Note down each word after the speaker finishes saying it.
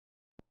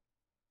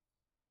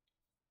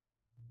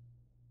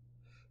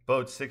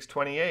Boat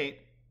 628,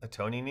 a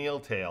Tony Neal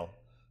tale.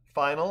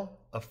 Final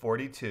of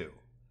 42,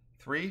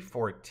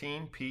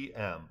 3:14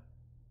 p.m.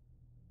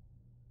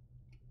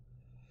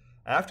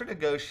 After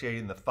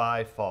negotiating the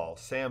 5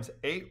 falls, Sam's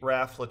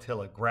 8-raft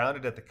flotilla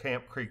grounded at the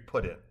Camp Creek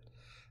put-in.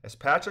 As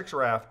Patrick's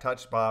raft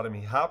touched bottom,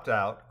 he hopped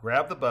out,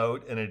 grabbed the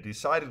boat, and in a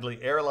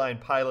decidedly airline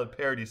pilot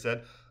parody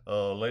said,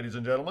 ladies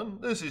and gentlemen,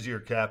 this is your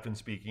captain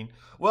speaking.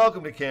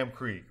 Welcome to Camp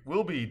Creek.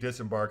 We'll be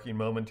disembarking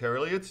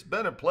momentarily. It's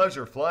been a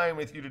pleasure flying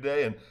with you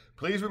today, and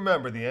please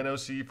remember the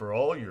NOC for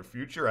all your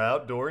future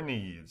outdoor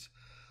needs.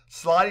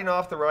 Sliding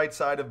off the right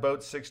side of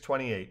boat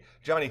 628,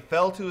 Johnny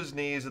fell to his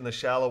knees in the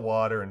shallow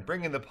water and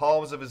bringing the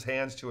palms of his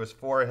hands to his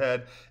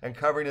forehead and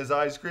covering his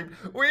eyes screamed,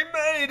 "We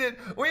made it!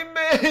 We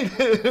made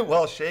it!"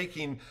 while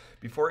shaking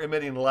before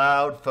emitting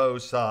loud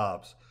faux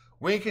sobs.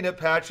 Winking at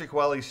Patrick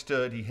while he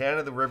stood, he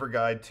handed the river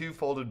guide 2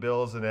 folded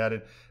bills and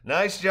added,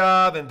 "Nice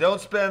job, and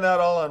don't spend that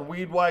all on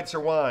weed whites or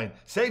wine.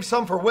 Save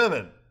some for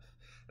women."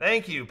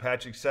 "Thank you,"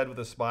 Patrick said with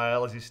a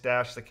smile as he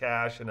stashed the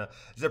cash in a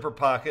zipper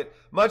pocket.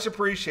 "Much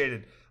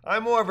appreciated.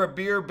 I'm more of a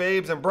beer,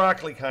 babes, and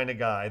broccoli kind of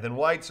guy than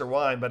whites or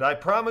wine, but I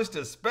promise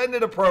to spend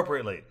it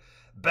appropriately."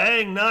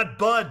 "Bang, not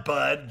bud,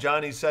 bud,"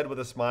 Johnny said with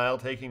a smile,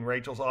 taking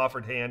Rachel's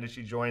offered hand as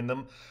she joined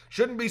them.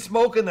 "Shouldn't be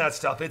smoking that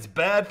stuff. It's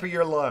bad for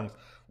your lungs."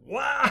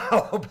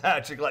 "Wow,"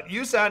 Patrick laughed.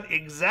 "You sound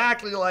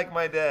exactly like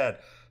my dad.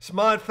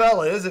 Smart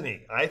fella, isn't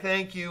he? I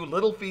thank you,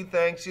 Little Feet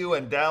thanks you,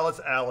 and Dallas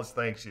Alice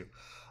thanks you.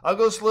 I'll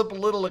go slip a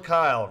little to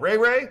Kyle.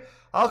 Ray,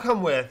 I'll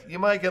come with. You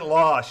might get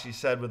lost," she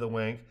said with a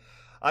wink.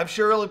 "I'm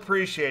sure he'll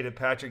appreciate it,"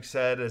 Patrick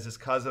said as his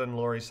cousin and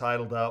Lori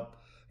sidled up.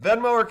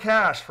 "Venmo or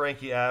cash?"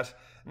 Frankie asked.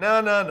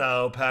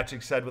 No,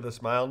 Patrick said with a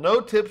smile.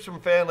 "No tips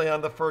from family on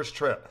the first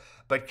trip.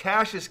 But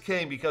cash is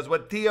king because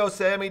what Tio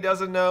Sammy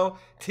doesn't know,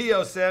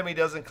 Tio Sammy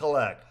doesn't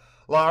collect.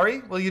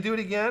 Laurie, will you do it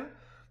again?"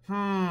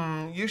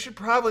 You should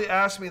probably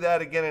ask me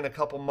that again in a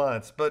couple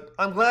months, but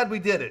I'm glad we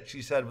did it,"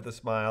 she said with a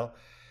smile.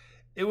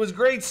 "It was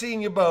great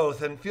seeing you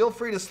both, and feel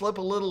free to slip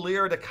a little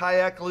lira to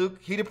Kayak Luke.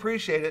 He'd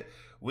appreciate it."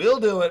 "We'll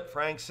do it,"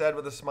 Frank said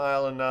with a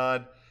smile and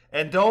nod.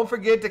 "And don't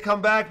forget to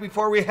come back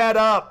before we head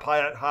up,"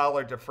 Pyatt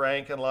hollered to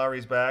Frank and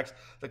Laurie's backs.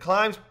 "The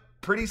climb's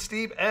pretty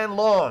steep and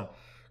long."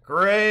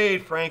 "Great,"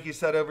 Frankie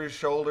said over his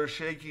shoulder,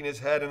 shaking his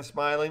head and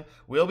smiling.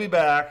 "We'll be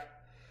back."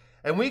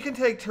 "And we can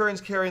take turns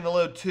carrying the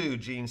load too,"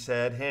 Gene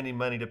said, handing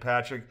money to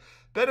Patrick.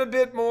 "Been a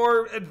bit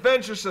more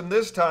adventuresome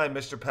this time,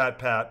 Mr.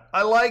 Pat.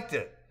 I liked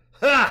it."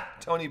 "Ha!"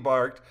 Tony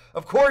barked.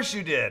 "Of course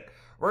you did.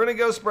 We're going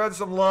to go spread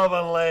some love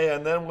on Leia,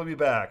 and then we'll be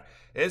back.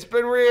 It's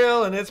been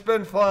real, and it's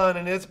been fun,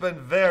 and it's been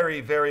very,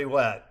 very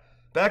wet.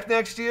 Back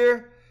next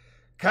year?"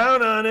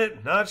 "Count on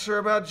it. Not sure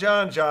about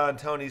John,"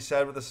 Tony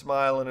said with a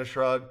smile and a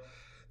shrug.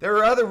 "There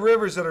are other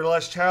rivers that are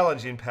less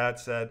challenging," Pat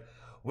said.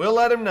 "We'll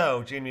let him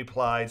know," Gene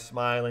replied,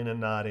 smiling and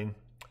nodding.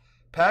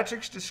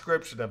 Patrick's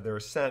description of their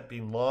ascent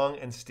being long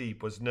and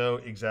steep was no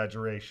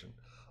exaggeration.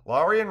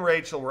 Laurie and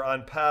Rachel were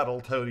on paddle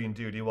toting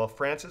duty while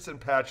Francis and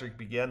Patrick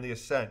began the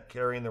ascent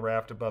carrying the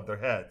raft above their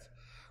heads.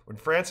 When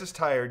Francis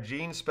tired,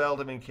 Gene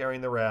spelled him in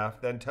carrying the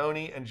raft. Then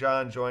Tony and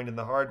John joined in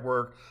the hard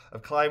work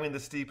of climbing the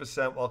steep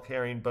ascent while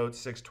carrying boat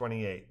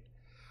 628.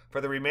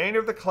 For the remainder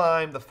of the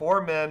climb, the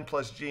 4 men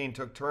plus Gene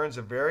took turns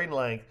of varying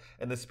length,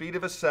 and the speed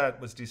of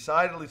ascent was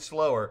decidedly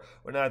slower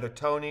when either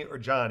Tony or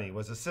Johnny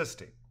was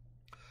assisting.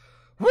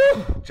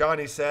 "Whew,"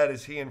 Johnny said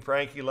as he and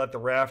Frankie let the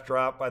raft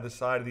drop by the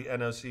side of the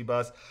NOC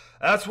bus.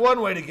 "That's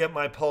one way to get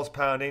my pulse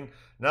pounding.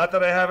 Not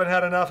that I haven't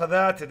had enough of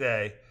that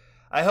today."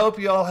 "I hope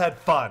you all had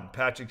fun,"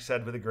 Patrick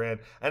said with a grin,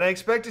 "and I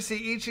expect to see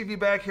each of you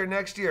back here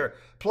next year,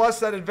 plus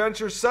that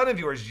adventurous son of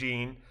yours,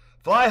 Gene.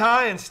 Fly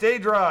high and stay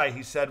dry,"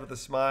 he said with a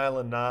smile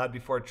and nod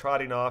before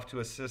trotting off to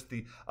assist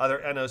the other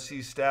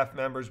NOC staff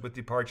members with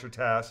departure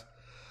tasks.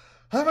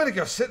 "I'm going to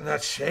go sit in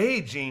that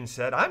shade," Gene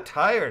said. "I'm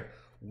tired."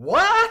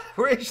 "What?"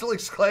 Rachel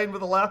exclaimed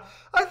with a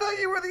laugh. "I thought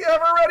you were the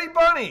ever-ready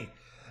bunny."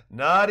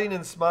 Nodding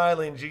and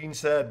smiling, Gene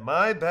said,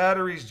 "My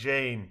battery's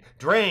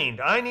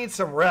drained. I need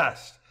some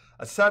rest."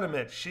 A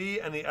sentiment she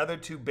and the other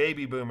 2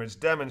 baby boomers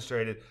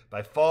demonstrated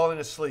by falling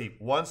asleep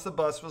once the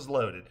bus was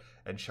loaded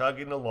and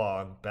chugging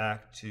along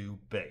back to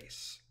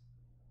base.